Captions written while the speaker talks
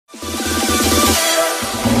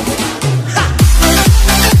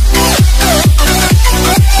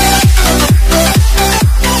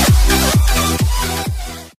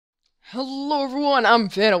everyone, I'm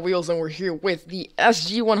FanofWheels and we're here with the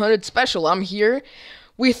SG100 special. I'm here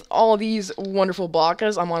with all these wonderful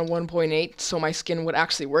bakas. I'm on 1.8, so my skin would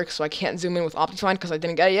actually work, so I can't zoom in with Optifine because I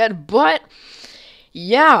didn't get it yet, but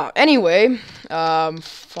yeah, anyway,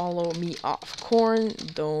 follow me off. Corn,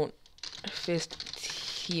 don't fist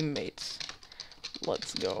teammates.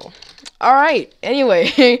 Let's go. Alright,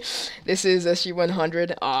 anyway, this is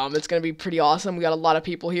SG100. It's gonna be pretty awesome. We got a lot of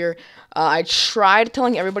people here. I tried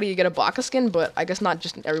telling everybody to get a baka skin, but I guess not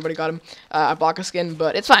just everybody got him a baka skin,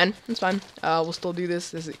 but it's fine. It's fine. We'll still do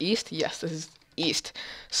this. This is East? Yes, this is East.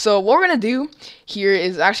 So what we're gonna do here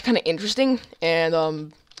is actually kind of interesting,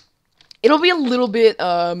 and it'll be a little bit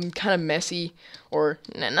kind of messy, or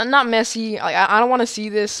not messy. I don't want to see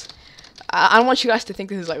this. I don't want you guys to think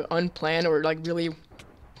this is like unplanned or like really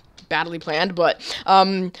badly planned, but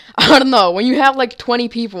I don't know, when you have like 20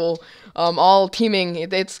 people all teaming,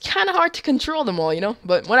 it's kind of hard to control them all, you know,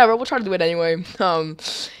 but whatever, we'll try to do it anyway.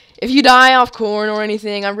 If you die off corn or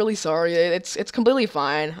anything, I'm really sorry. It's completely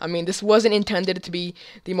fine. I mean, this wasn't intended to be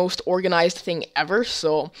the most organized thing ever,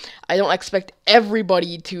 so I don't expect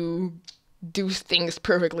everybody to do things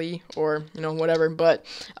perfectly or, you know, whatever, but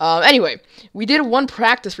anyway, we did one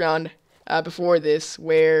practice round before this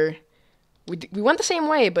where we went the same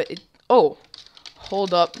way, but oh,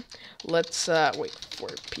 hold up, let's wait for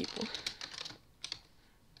people.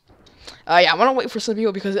 Yeah, I want to wait for some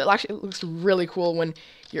people because it looks really cool when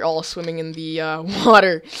you're all swimming in the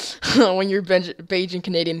water when you're Beijing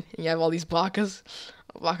Canadian and you have all these bakas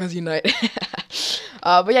unite.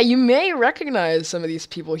 But yeah, you may recognize some of these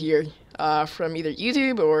people here from either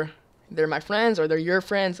YouTube, or they're my friends, or they're your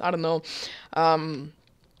friends, I don't know.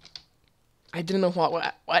 I didn't know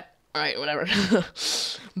what? Alright, whatever.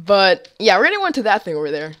 But yeah, we're gonna go into that thing over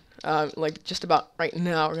there. Like just about right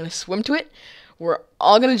now. We're gonna swim to it. We're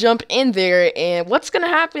all gonna jump in there, and what's gonna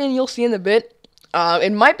happen, you'll see in a bit.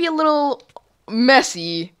 It might be a little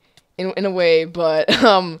messy in a way, but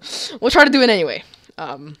we'll try to do it anyway.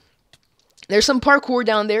 There's some parkour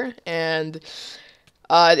down there, and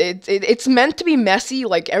it's meant to be messy.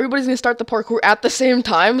 Like, everybody's gonna start the parkour at the same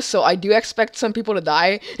time, so I do expect some people to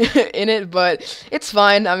die in it, but it's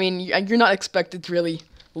fine. I mean, you're not expected to really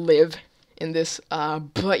live in this.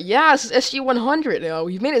 But yeah, this is SG100.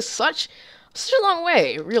 We've made it such a long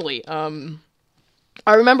way, really.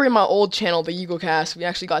 I remember in my old channel, the YugoCast, we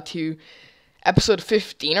actually got to episode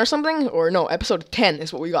 15 or something, or no, episode 10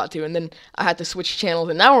 is what we got to, and then I had to switch channels,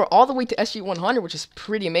 and now we're all the way to SG100, which is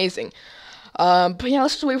pretty amazing. But yeah,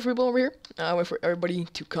 let's just wait for people over here. Wait for everybody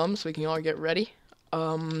to come so we can all get ready.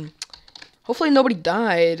 Hopefully nobody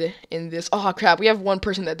died in this. Oh crap, we have one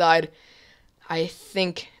person that died. I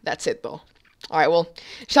think that's it though. Alright, well,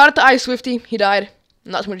 shout out to iSwifty, he died.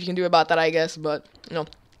 Not too much you can do about that, I guess, but, you know,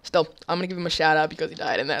 still, I'm gonna give him a shout out because he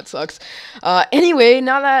died, and that sucks. Anyway,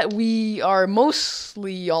 now that we are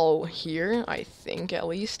mostly all here, I think, at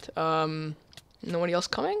least, nobody else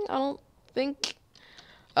coming, I don't think.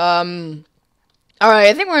 Alright,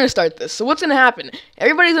 I think we're gonna start this. So what's gonna happen?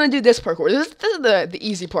 Everybody's gonna do this parkour. This is the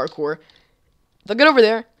easy parkour. They'll get over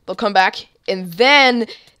there, they'll come back, and then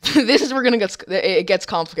this is where it gets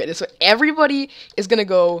complicated. So everybody is gonna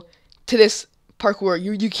go to this parkour.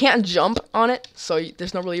 You can't jump on it, so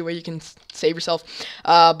there's no really way you can save yourself.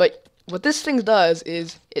 But what this thing does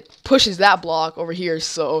is it pushes that block over here.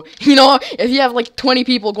 So, you know, if you have like 20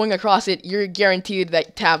 people going across it, you're guaranteed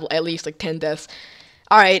that to have at least like 10 deaths.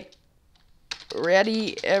 All right,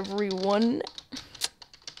 ready, everyone?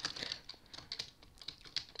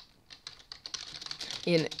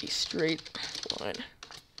 In a straight line.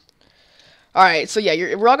 All right, so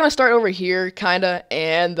yeah, we're all gonna start over here, kinda,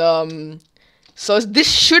 and so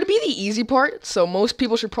this should be the easy part, so most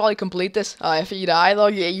people should probably complete this. If you die, though,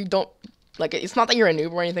 yeah, you don't, like, it's not that you're a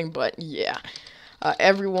noob or anything, but yeah.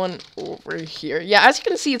 Everyone over here. Yeah, as you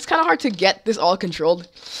can see, it's kind of hard to get this all controlled.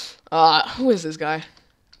 Who is this guy?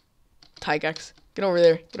 Tygex. Get over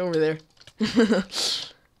there. Get over there.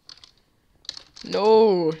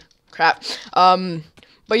 No. Crap.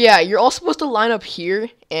 But yeah, you're all supposed to line up here,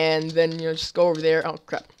 and then, you know, just go over there. Oh,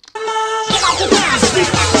 crap.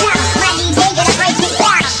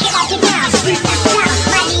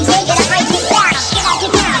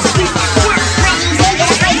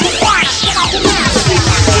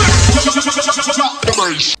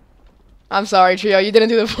 I'm sorry, Trio, you didn't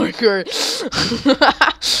do the parkour.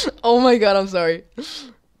 Oh my god, I'm sorry.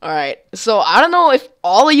 Alright, so I don't know if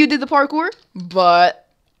all of you did the parkour, but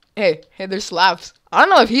hey, there's Slaps. I don't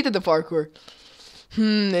know if he did the parkour.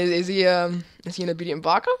 Is he an obedient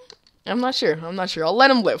baka? I'm not sure. I'll let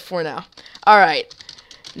him live for now. Alright.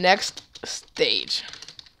 Next stage.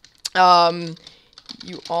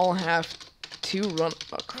 You all have to run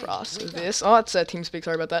across this. Oh, it's TeamSpeak.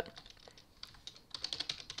 Sorry about that.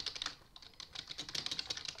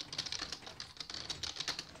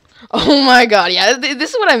 Oh my god, yeah,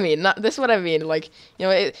 this is what I mean. This is what I mean. Like, you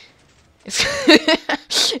know, it's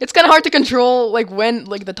it's kind of hard to control, like, when,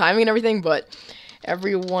 like, the timing and everything, but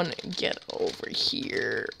everyone get over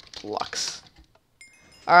here. Lux.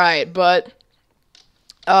 Alright, but,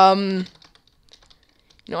 you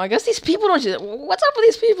know, I guess these people don't just, what's up with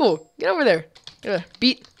these people? Get over there.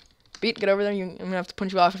 Beat, get over there. I'm gonna have to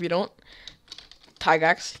punch you off if you don't.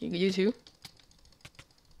 Tygax, you too.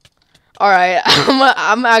 Alright,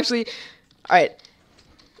 I'm actually, alright,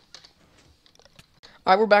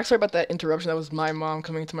 we're back. Sorry about that interruption. That was my mom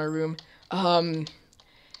coming into my room. Alright.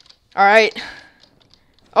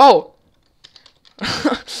 Oh!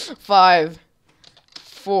 5,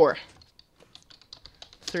 4,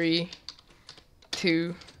 3,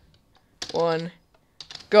 2, 1,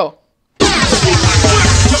 go.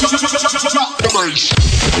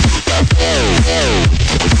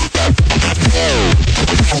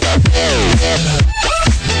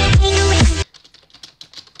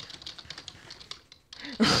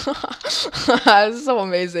 This is so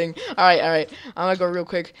amazing. Alright. I'm gonna go real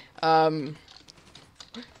quick. Mortem.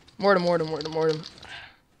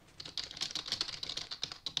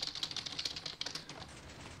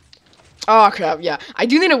 Oh crap, yeah. I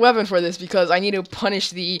do need a weapon for this because I need to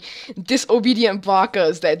punish the disobedient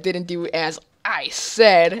bakas that didn't do as I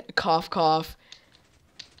said. Cough cough.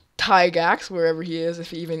 Tygax, wherever he is,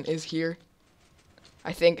 if he even is here.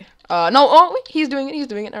 I think. No, oh, he's doing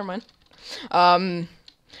it, never mind.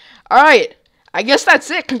 Alright, I guess that's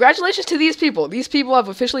it. Congratulations to these people. These people have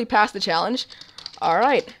officially passed the challenge.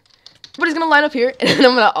 Alright. Everybody's gonna line up here, and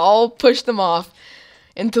I'm gonna all push them off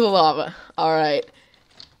into the lava. Alright.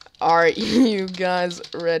 Are you guys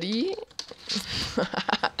ready?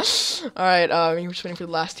 Alright, we're just waiting for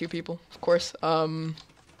the last two people, of course. Alright,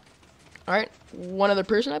 one other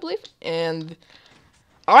person, I believe, and...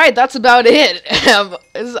 Alright, that's about it.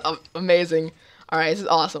 This is amazing. Alright, this is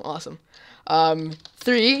awesome.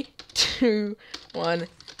 3, 2, 1,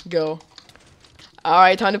 go.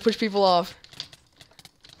 Alright, time to push people off.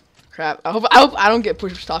 Crap. I hope I don't get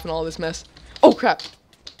pushed off in all this mess. Oh crap.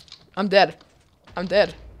 I'm dead.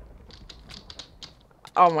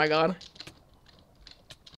 Oh my god.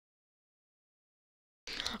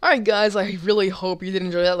 Alright guys, I really hope you did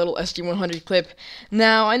enjoy that little SG-100 clip.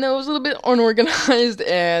 Now, I know it was a little bit unorganized,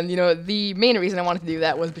 and, you know, the main reason I wanted to do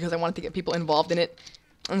that was because I wanted to get people involved in it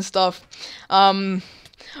and stuff.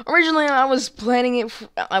 Originally, I was planning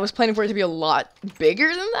for it to be a lot bigger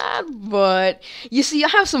than that, but, you see, I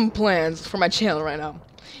have some plans for my channel right now.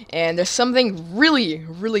 And there's something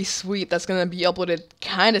really sweet that's gonna be uploaded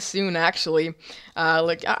kind of soon, actually.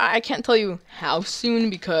 Like, I can't tell you how soon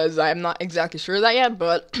because I'm not exactly sure of that yet,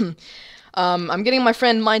 but I'm getting my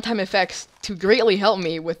friend MindTimeFX to greatly help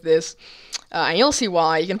me with this. And you'll see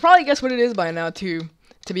why. You can probably guess what it is by now, too,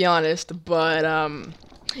 to be honest. But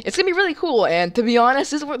it's gonna be really cool, and to be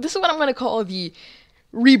honest, this is what I'm gonna call the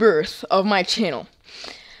rebirth of my channel.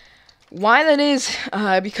 Why that is,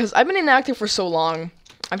 because I've been inactive for so long.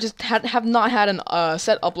 I've just have not had a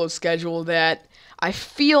set upload schedule that I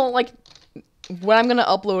feel like what I'm gonna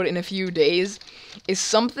upload in a few days is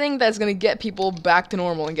something that's gonna get people back to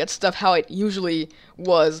normal and get stuff how it usually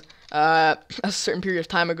was a certain period of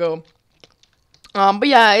time ago. But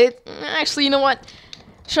yeah, actually, you know what?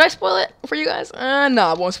 Should I spoil it for you guys? No,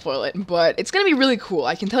 I won't spoil it, but it's gonna be really cool,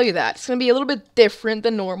 I can tell you that. It's gonna be a little bit different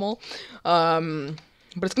than normal, but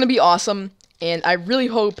it's gonna be awesome, and I really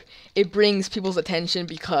hope it brings people's attention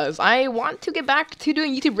because I want to get back to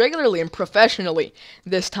doing YouTube regularly and professionally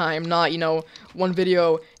this time, not, you know, one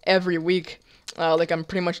video every week, like I'm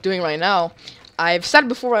pretty much doing right now. I've said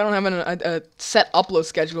before I don't have a set upload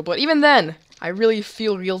schedule, but even then, I really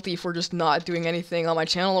feel guilty for just not doing anything on my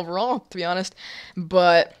channel overall, to be honest.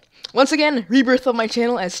 But, once again, rebirth of my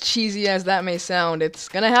channel, as cheesy as that may sound. It's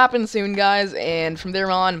gonna happen soon, guys, and from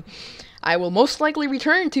there on, I will most likely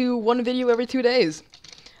return to one video every 2 days.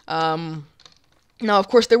 Now, of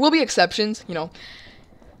course, there will be exceptions, you know.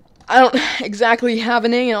 I don't exactly have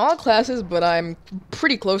an A in all classes, but I'm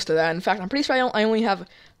pretty close to that. In fact, I'm pretty sure I only have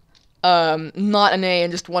not an A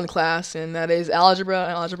in just one class, and that is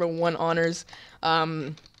Algebra 1 Honors.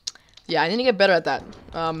 Yeah, I need to get better at that.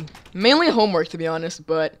 Mainly homework, to be honest,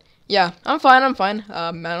 but yeah, I'm fine.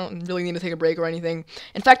 I don't really need to take a break or anything.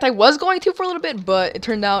 In fact, I was going to for a little bit, but it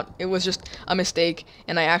turned out it was just a mistake,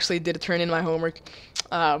 and I actually did turn in my homework.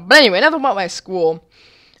 But anyway, enough about my school.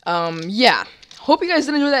 Yeah, hope you guys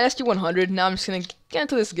did enjoy that SG-100. Now I'm just gonna get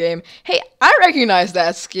into this game. Hey, I recognize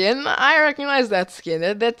that skin.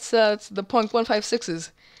 That's it's the Punk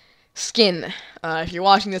 156's skin. If you're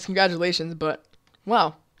watching this, congratulations. But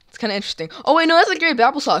wow, it's kind of interesting. Oh wait, no, that's a grape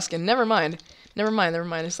applesauce skin. Never mind.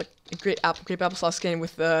 It's like a grape applesauce skin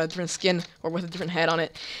with a different skin or with a different head on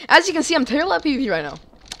it. As you can see, I'm terrible at PvP right now.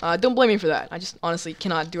 Don't blame me for that. I just honestly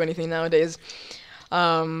cannot do anything nowadays.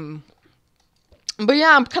 But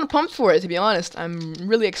yeah, I'm kind of pumped for it, to be honest. I'm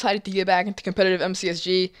really excited to get back into competitive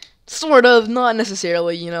MCSG. Sort of, not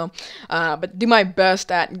necessarily, you know. But do my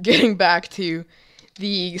best at getting back to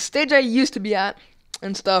the stage I used to be at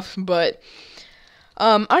and stuff. But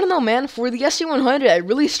I don't know, man. For the SG-100, I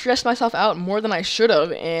really stressed myself out more than I should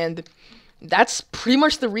have, and that's pretty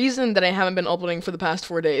much the reason that I haven't been uploading for the past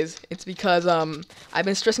 4 days. It's because I've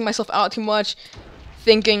been stressing myself out too much,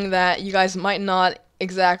 thinking that you guys might not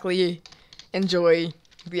exactly enjoy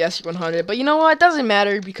the SG-100. But you know what? It doesn't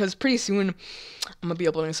matter, because pretty soon I'm gonna be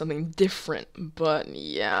uploading something different. But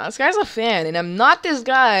yeah, this guy's a fan, and I'm not this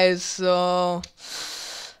guy, so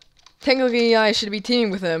technically I should be teaming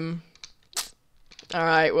with him.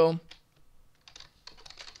 Alright, well,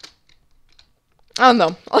 I don't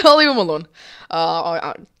know. I'll leave him alone.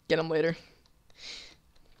 I'll get him later.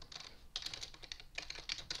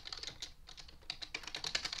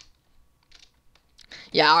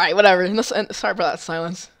 Yeah, alright, whatever. No, sorry for that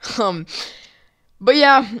silence. But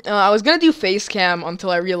yeah, I was gonna do face cam until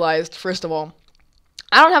I realized, first of all,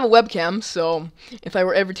 I don't have a webcam, so if I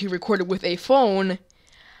were ever to record it with a phone,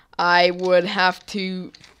 I would have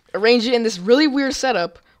to arrange it in this really weird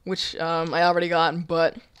setup, which I already got,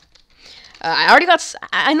 but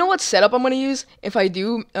I know what setup I'm gonna use if I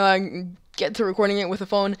do get to recording it with a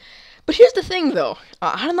phone. But here's the thing, though.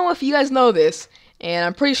 I don't know if you guys know this, and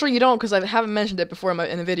I'm pretty sure you don't, because I haven't mentioned it before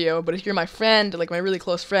in the video. But if you're my friend, like my really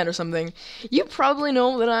close friend or something, you probably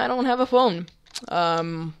know that I don't have a phone.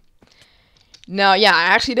 Now, yeah, I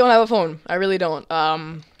actually don't have a phone. I really don't.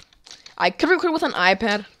 I could record with an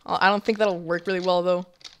iPad. I don't think that'll work really well, though.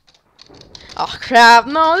 Oh crap!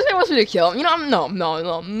 No, this guy wants me to kill him. You know,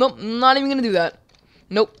 nope, not even gonna do that.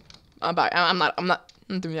 Nope. I'm not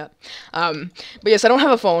doing that. But yes, I don't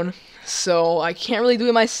have a phone, so I can't really do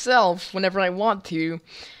it myself whenever I want to.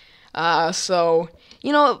 So,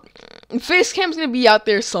 you know, Facecam's gonna be out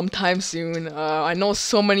there sometime soon. I know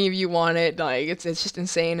so many of you want it. Like, it's just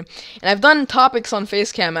insane. And I've done topics on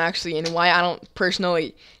Facecam, actually, and why I don't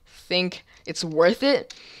personally think it's worth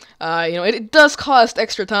it. You know, it does cost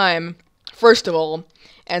extra time, first of all,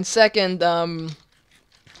 and second, I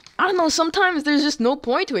don't know, sometimes there's just no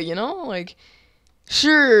point to it, you know? Like,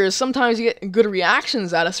 sure, sometimes you get good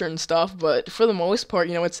reactions out of certain stuff, but for the most part,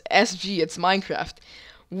 you know, it's SG, it's Minecraft.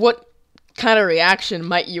 What kind of reaction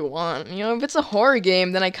might you want? You know, if it's a horror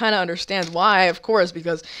game, then I kind of understand why, of course,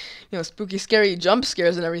 because, you know, spooky, scary jump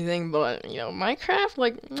scares and everything, but, you know, Minecraft,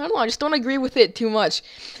 like, I don't know, I just don't agree with it too much,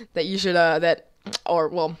 that you should, that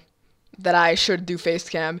I should do face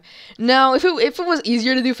cam. Now, if it was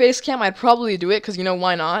easier to do face cam, I'd probably do it, because, you know,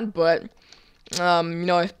 why not? But, you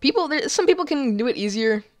know, if some people can do it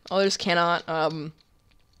easier, others cannot.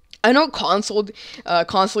 I know console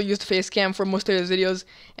used face cam for most of his videos,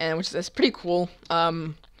 and that's pretty cool.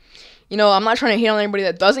 You know, I'm not trying to hate on anybody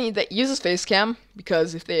that uses face cam,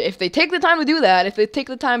 because if they take the time to do that, if they take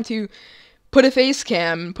the time to put a face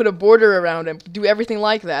cam, put a border around it, do everything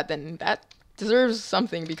like that, then that deserves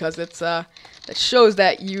something, because it's that shows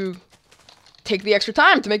that you take the extra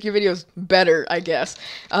time to make your videos better, I guess.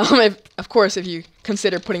 Of course, if you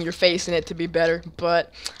consider putting your face in it to be better.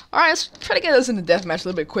 But alright, let's try to get this into deathmatch a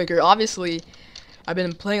little bit quicker. Obviously, I've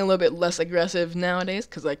been playing a little bit less aggressive nowadays,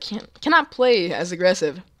 because I cannot play as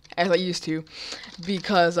aggressive as I used to,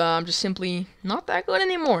 because I'm just simply not that good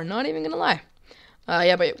anymore, not even gonna lie.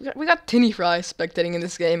 Yeah, but we got Tinny Fry spectating in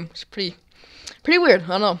this game, which is pretty weird. I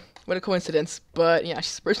don't know. What a coincidence. But yeah,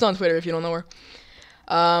 she's first on Twitter if you don't know her.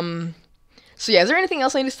 So yeah, is there anything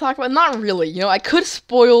else I need to talk about? Not really. You know, I could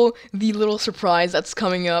spoil the little surprise that's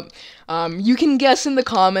coming up. You can guess in the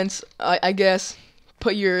comments, I guess.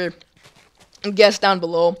 Put your guess down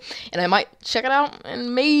below, and I might check it out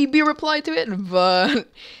and maybe reply to it, but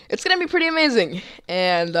it's gonna be pretty amazing,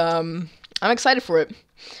 and I'm excited for it.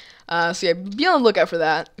 So yeah, be on the lookout for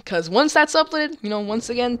that, because once that's uploaded, you know,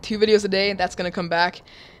 once again, 2 videos a day, that's gonna come back.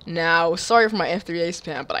 Now, sorry for my F3A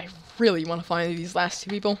spam, but I really want to find these last 2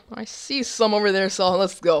 people. I see some over there, so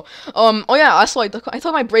let's go. Oh yeah, also, I took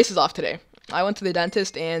my braces off today. I went to the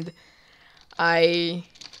dentist, and I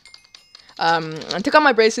took out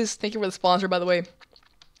my braces. Thank you for the sponsor, by the way.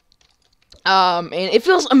 And it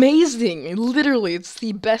feels amazing. Literally, it's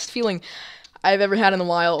the best feeling. I've ever had in a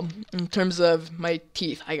while in terms of my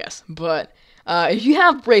teeth, I guess. But if you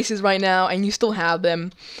have braces right now and you still have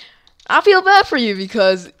them, I feel bad for you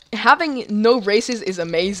because having no braces is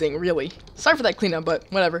amazing, really. Sorry for that cleanup, but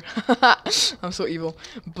whatever. I'm so evil.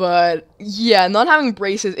 But yeah, not having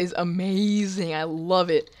braces is amazing. I love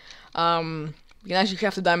it. You can actually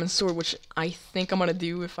craft a diamond sword, which I think I'm gonna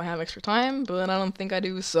do if I have extra time, but I don't think I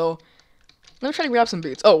do, so let me try to grab some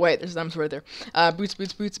boots. Oh, wait, there's a diamond sword right there. Boots.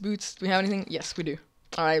 Do we have anything? Yes, we do.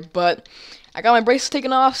 Alright, but I got my braces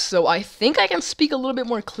taken off, so I think I can speak a little bit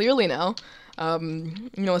more clearly now. You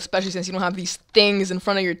know, especially since you don't have these things in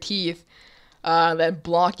front of your teeth that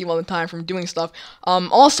block you all the time from doing stuff.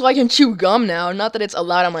 Also, I can chew gum now. Not that it's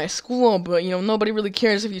allowed at my school, but, you know, nobody really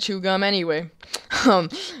cares if you chew gum anyway. You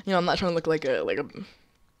know, I'm not trying to look like a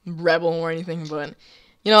rebel or anything, but,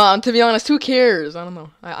 you know, to be honest, who cares? I don't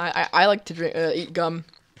know. I like to eat gum.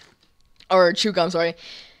 Or chew gum, sorry.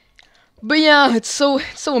 But yeah, it's so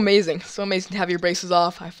amazing. So amazing to have your braces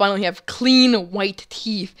off. I finally have clean white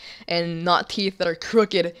teeth and not teeth that are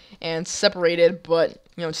crooked and separated, but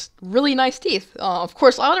you know, just really nice teeth. Of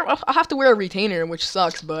course, I'll have to wear a retainer, which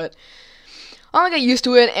sucks, but I'll get used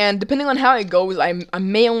to it. And depending on how it goes, I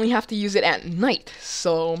may only have to use it at night.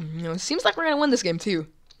 So you know, it seems like we're gonna win this game too.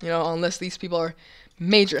 You know, unless these people are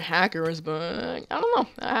major hackers, but I don't know.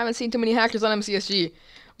 I haven't seen too many hackers on MCSG.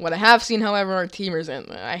 What I have seen, however, are teamers,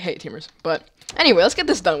 and I hate teamers. But anyway, let's get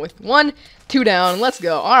this done with. 1, 2 down, let's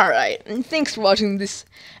go. Alright, and thanks for watching this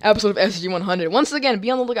episode of SG100. Once again, be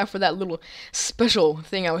on the lookout for that little special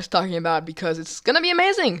thing I was talking about, because it's gonna be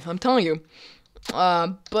amazing, I'm telling you.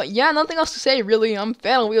 But yeah, nothing else to say, really. I'm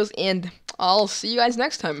FanofWheels, and I'll see you guys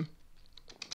next time.